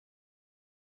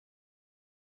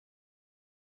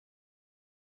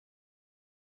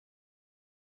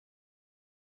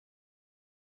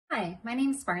Hi, my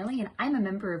name is Marlee and I'm a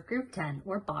member of Group 10,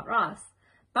 or Bot Ross.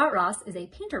 Bot Ross is a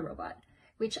painter robot,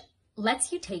 which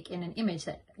lets you take in an image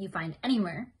that you find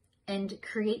anywhere and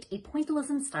create a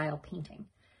pointillism style painting.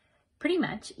 Pretty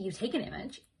much, you take an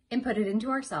image, input it into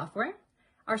our software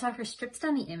strips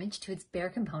down the image to its bare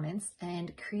components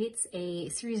and creates a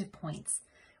series of points,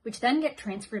 which then get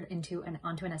transferred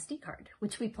onto an SD card,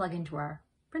 which we plug into our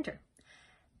printer.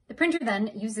 The printer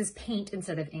then uses paint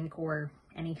instead of ink or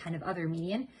any kind of other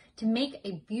medium to make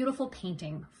a beautiful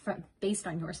painting based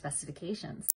on your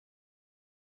specifications.